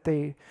here that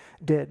they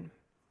did.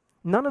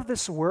 None of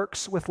this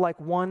works with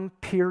like one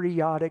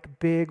periodic,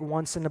 big,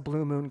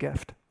 once-in-a-blue moon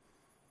gift.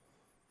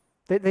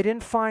 They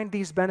didn't find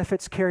these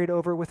benefits carried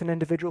over with an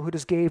individual who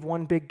just gave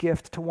one big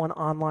gift to one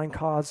online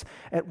cause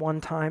at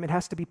one time. It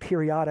has to be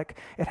periodic.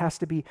 It has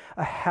to be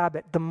a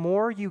habit. The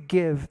more you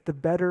give, the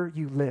better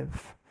you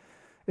live,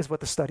 is what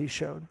the studies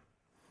showed.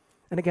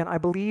 And again, I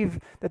believe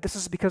that this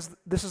is because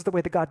this is the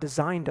way that God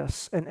designed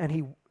us and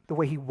the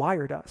way he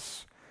wired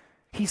us.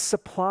 He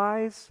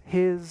supplies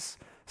his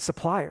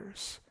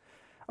suppliers.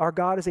 Our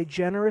God is a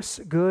generous,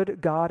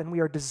 good God, and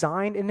we are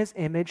designed in his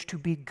image to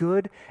be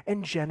good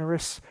and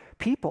generous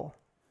people.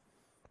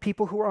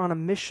 People who are on a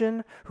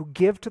mission, who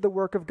give to the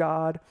work of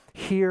God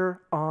here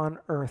on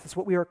earth. It's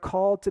what we are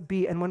called to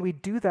be. And when we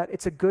do that,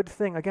 it's a good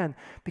thing, again,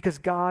 because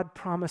God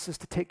promises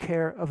to take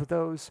care of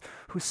those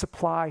who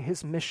supply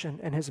his mission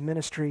and his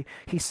ministry.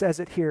 He says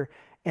it here,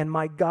 and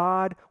my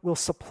God will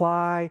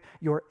supply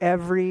your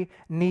every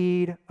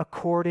need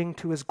according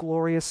to his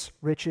glorious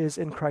riches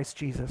in Christ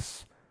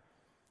Jesus.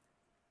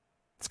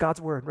 It's God's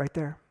word right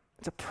there.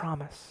 It's a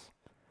promise.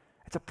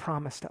 It's a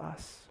promise to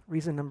us.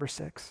 Reason number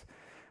 6.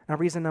 Now,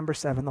 reason number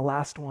 7, the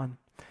last one.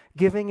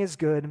 Giving is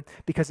good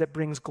because it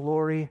brings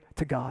glory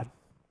to God.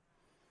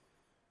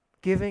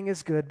 Giving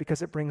is good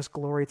because it brings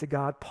glory to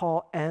God.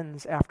 Paul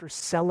ends after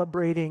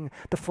celebrating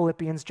the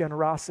Philippians'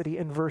 generosity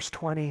in verse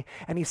 20,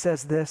 and he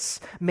says this,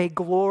 may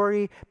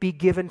glory be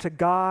given to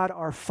God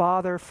our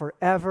Father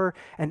forever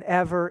and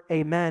ever.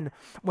 Amen.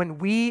 When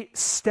we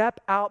step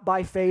out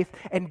by faith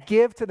and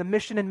give to the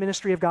mission and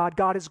ministry of God,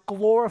 God is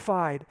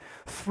glorified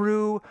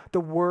through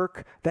the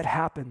work that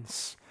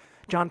happens.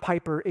 John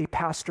Piper, a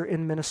pastor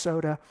in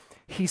Minnesota,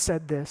 he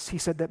said this. He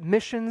said that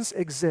missions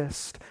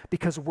exist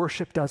because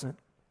worship doesn't.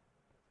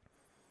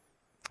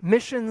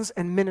 Missions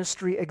and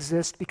ministry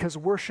exist because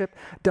worship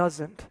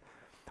doesn't.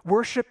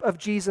 Worship of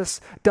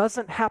Jesus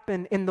doesn't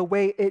happen in the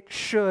way it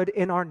should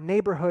in our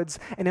neighborhoods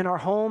and in our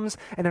homes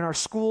and in our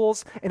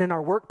schools and in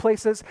our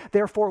workplaces.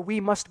 Therefore, we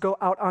must go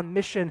out on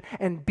mission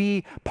and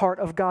be part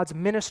of God's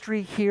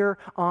ministry here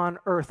on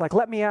earth. Like,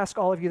 let me ask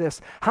all of you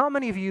this. How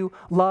many of you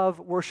love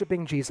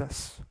worshiping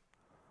Jesus?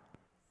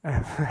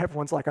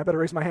 Everyone's like, I better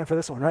raise my hand for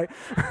this one, right?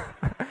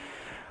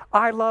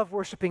 I love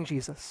worshiping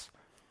Jesus.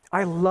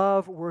 I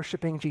love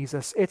worshiping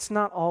Jesus. It's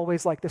not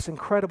always like this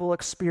incredible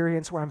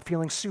experience where I'm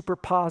feeling super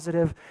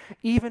positive.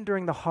 Even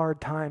during the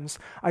hard times,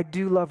 I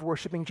do love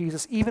worshiping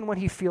Jesus, even when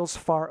he feels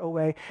far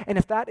away. And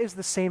if that is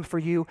the same for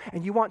you,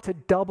 and you want to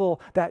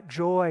double that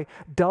joy,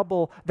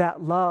 double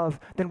that love,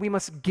 then we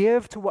must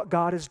give to what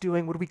God is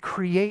doing. Would we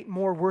create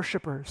more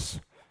worshipers?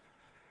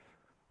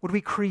 Would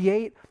we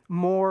create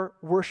more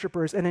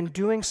worshipers? And in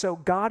doing so,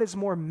 God is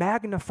more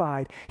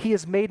magnified. He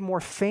is made more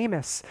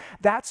famous.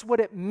 That's what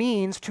it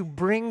means to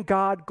bring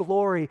God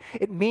glory.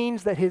 It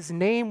means that his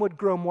name would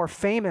grow more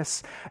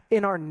famous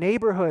in our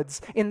neighborhoods,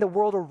 in the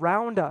world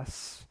around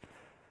us,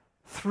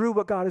 through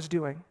what God is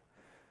doing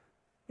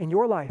in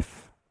your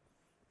life,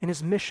 in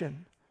his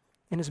mission,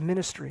 in his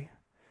ministry.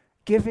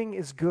 Giving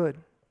is good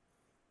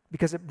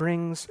because it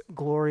brings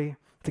glory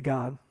to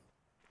God.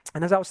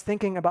 And as I was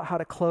thinking about how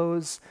to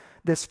close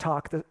this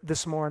talk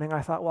this morning,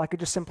 I thought, well, I could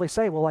just simply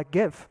say, well, like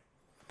give.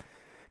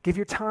 Give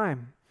your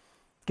time,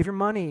 give your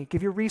money,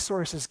 give your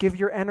resources, give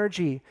your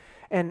energy.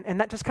 And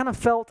that just kind of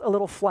felt a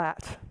little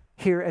flat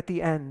here at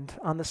the end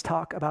on this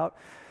talk about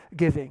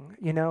giving,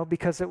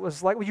 because it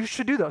was like, well, you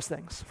should do those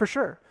things for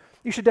sure.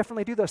 You should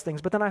definitely do those things.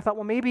 But then I thought,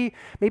 well, maybe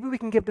we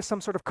can give to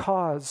some sort of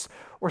cause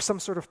or some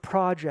sort of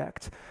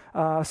project,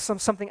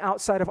 something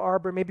outside of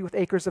Arbor, maybe with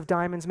Acres of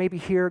Diamonds, maybe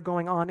here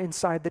going on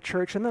inside the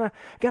church. And then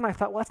again, I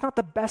thought, well, that's not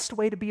the best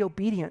way to be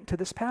obedient to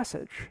this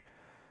passage.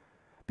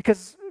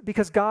 Because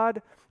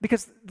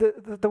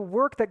the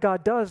work that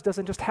God does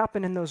doesn't just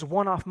happen in those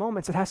one-off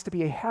moments. It has to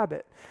be a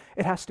habit.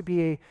 It has to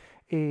be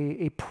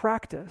a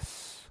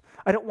practice.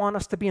 I don't want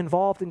us to be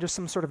involved in just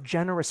some sort of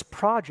generous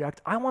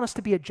project. I want us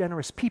to be a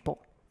generous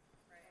people.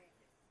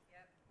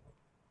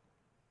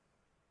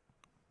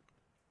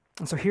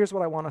 And so here's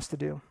what I want us to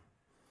do.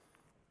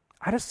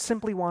 I want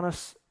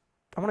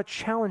to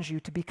challenge you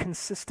to be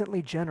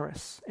consistently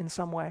generous in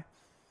some way.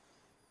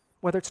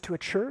 Whether it's to a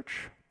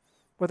church,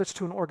 whether it's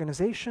to an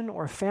organization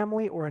or a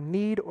family or a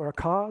need or a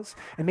cause.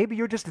 And maybe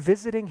you're just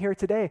visiting here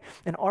today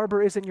and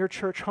Arbor isn't your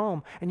church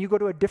home and you go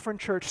to a different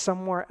church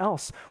somewhere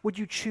else. Would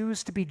you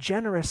choose to be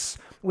generous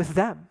with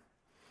them?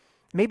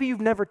 Maybe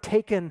you've never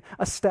taken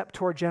a step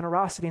toward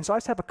generosity. And so I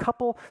just have a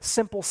couple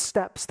simple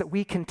steps that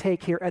we can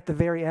take here at the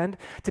very end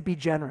to be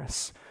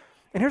generous.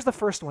 And here's the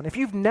first one. If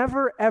you've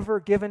never,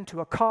 ever given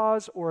to a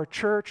cause or a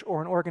church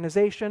or an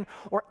organization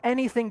or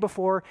anything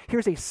before,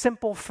 here's a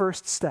simple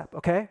first step,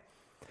 okay?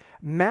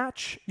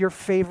 Match your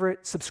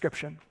favorite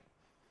subscription.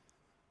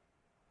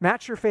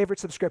 Match your favorite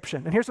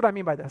subscription. And here's what I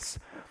mean by this.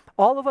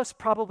 All of us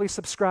probably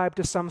subscribe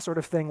to some sort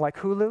of thing like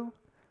Hulu,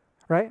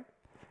 right?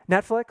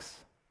 Netflix,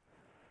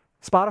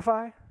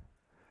 Spotify,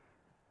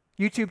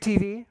 YouTube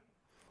TV,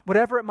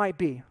 whatever it might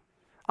be.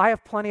 I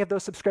have plenty of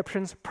those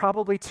subscriptions,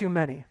 probably too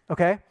many,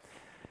 okay?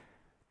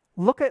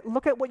 Look at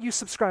what you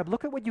subscribe.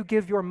 Look at what you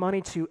give your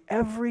money to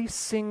every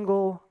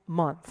single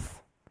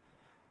month.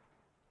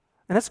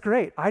 And that's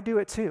great. I do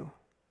it too.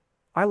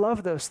 I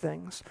love those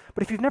things.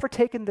 But if you've never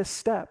taken this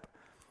step,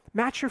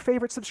 match your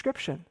favorite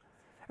subscription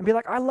and be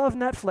like, I love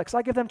Netflix.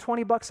 I give them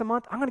 $20 a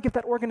month. I'm going to give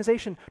that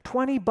organization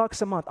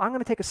 $20 a month. I'm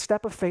going to take a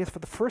step of faith for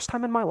the first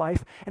time in my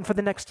life, and for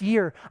the next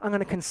year, I'm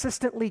going to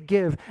consistently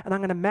give, and I'm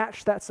going to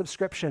match that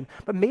subscription.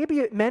 But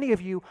maybe many of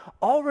you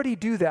already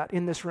do that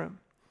in this room,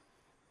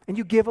 and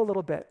you give a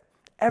little bit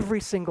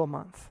every single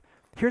month.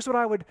 Here's what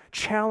I would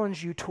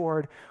challenge you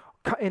toward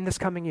in this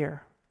coming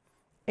year.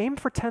 Aim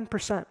for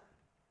 10%.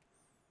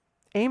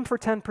 Aim for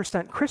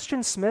 10%.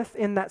 Christian Smith,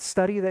 in that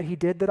study that he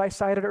did that I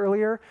cited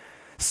earlier,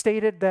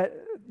 stated that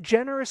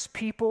generous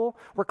people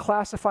were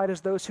classified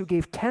as those who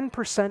gave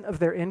 10% of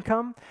their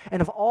income,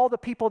 and of all the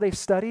people they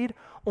studied,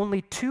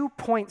 only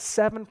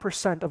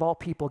 2.7% of all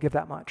people give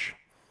that much.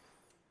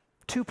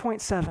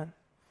 2.7.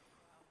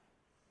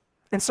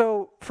 And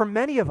so for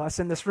many of us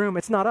in this room,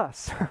 it's not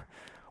us.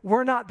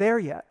 We're not there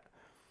yet.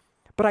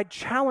 But I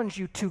challenge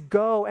you to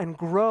go and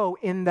grow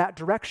in that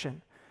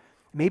direction.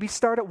 Maybe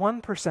start at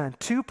 1%,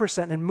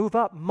 2%, and move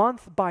up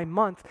month by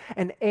month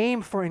and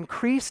aim for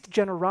increased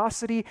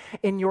generosity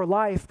in your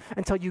life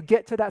until you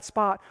get to that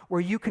spot where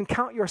you can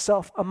count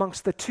yourself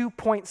amongst the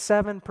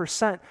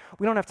 2.7%.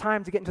 We don't have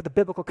time to get into the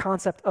biblical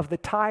concept of the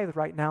tithe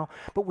right now,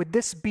 but would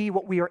this be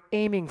what we are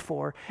aiming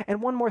for?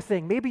 And one more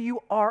thing, maybe you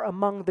are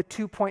among the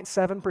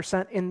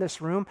 2.7% in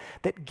this room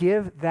that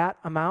give that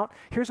amount.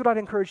 Here's what I'd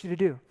encourage you to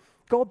do.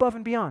 Go above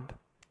and beyond.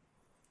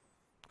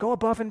 Go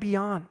above and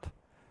beyond.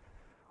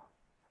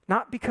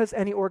 Not because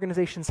any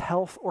organization's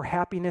health or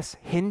happiness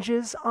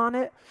hinges on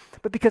it,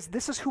 but because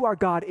this is who our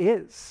God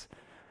is.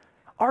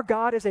 Our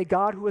God is a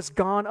God who has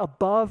gone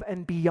above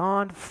and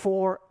beyond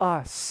for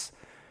us.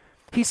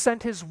 He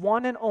sent his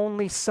one and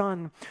only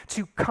Son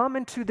to come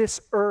into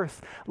this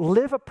earth,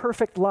 live a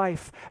perfect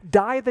life,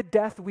 die the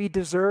death we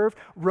deserve,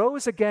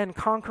 rose again,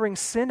 conquering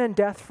sin and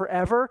death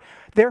forever,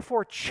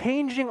 therefore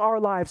changing our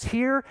lives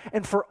here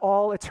and for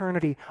all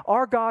eternity.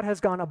 Our God has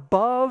gone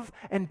above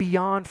and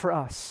beyond for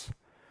us.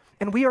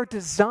 And we are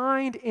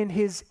designed in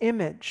his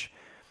image.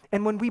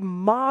 And when we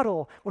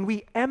model, when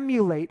we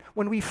emulate,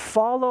 when we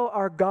follow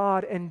our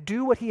God and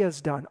do what he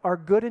has done, our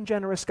good and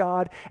generous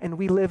God, and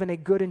we live in a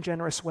good and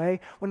generous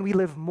way, when we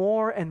live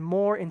more and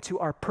more into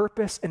our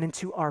purpose and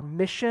into our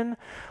mission,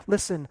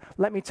 listen,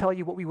 let me tell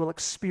you what we will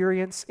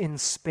experience in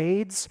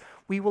spades.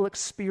 We will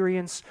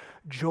experience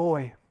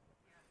joy.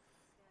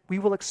 We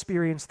will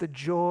experience the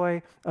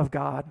joy of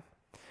God.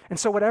 And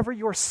so whatever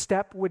your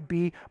step would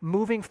be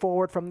moving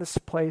forward from this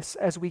place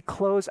as we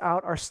close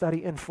out our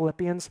study in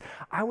Philippians,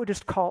 I would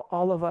just call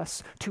all of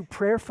us to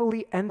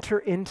prayerfully enter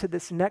into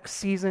this next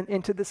season,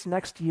 into this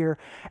next year,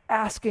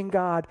 asking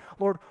God,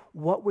 Lord,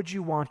 what would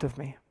you want of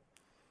me?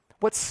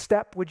 What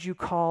step would you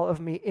call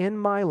of me in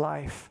my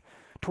life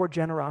toward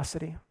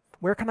generosity?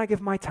 Where can I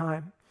give my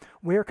time?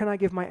 Where can I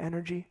give my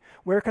energy?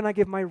 Where can I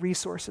give my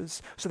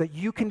resources so that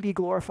you can be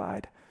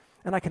glorified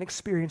and I can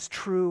experience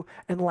true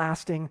and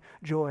lasting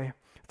joy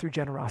through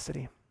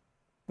generosity?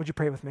 Would you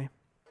pray with me?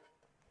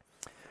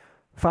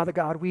 Father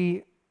God,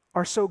 we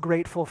are so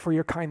grateful for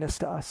your kindness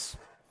to us.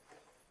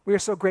 We are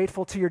so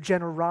grateful to your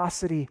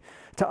generosity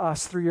to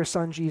us through your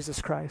Son,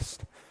 Jesus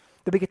Christ,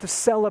 that we get to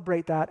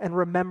celebrate that and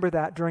remember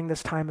that during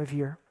this time of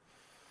year.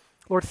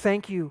 Lord,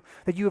 thank you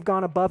that you have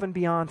gone above and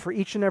beyond for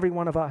each and every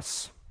one of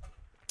us.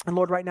 And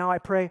Lord, right now I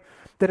pray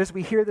that as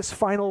we hear this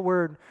final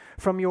word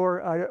from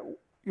your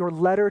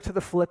letter to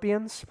the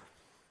Philippians,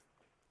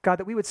 God,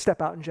 that we would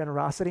step out in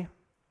generosity.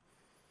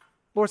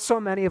 Lord, so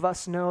many of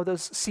us know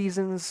those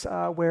seasons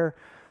where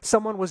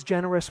someone was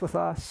generous with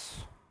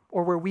us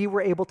or where we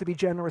were able to be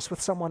generous with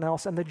someone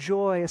else, and the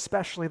joy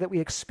especially that we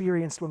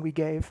experienced when we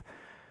gave.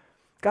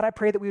 God, I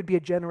pray that we would be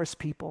a generous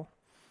people,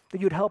 that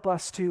you would help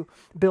us to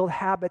build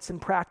habits and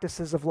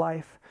practices of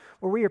life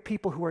where we are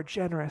people who are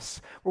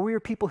generous, where we are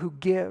people who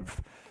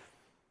give,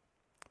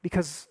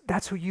 because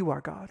that's who you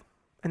are, God,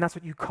 and that's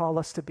what you call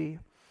us to be.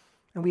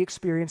 And we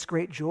experience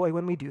great joy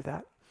when we do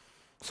that.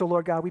 So,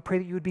 Lord God, we pray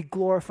that you would be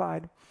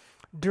glorified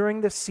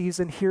during this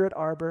season here at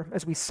Arbor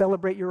as we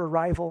celebrate your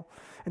arrival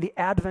and the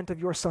advent of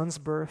your Son's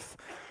birth.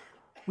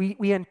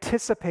 We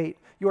anticipate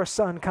your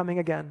Son coming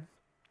again.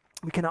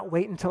 We cannot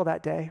wait until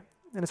that day.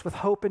 And it's with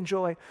hope and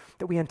joy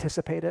that we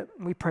anticipate it.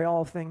 And we pray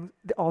all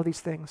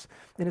these things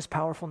in his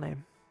powerful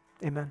name.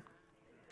 Amen.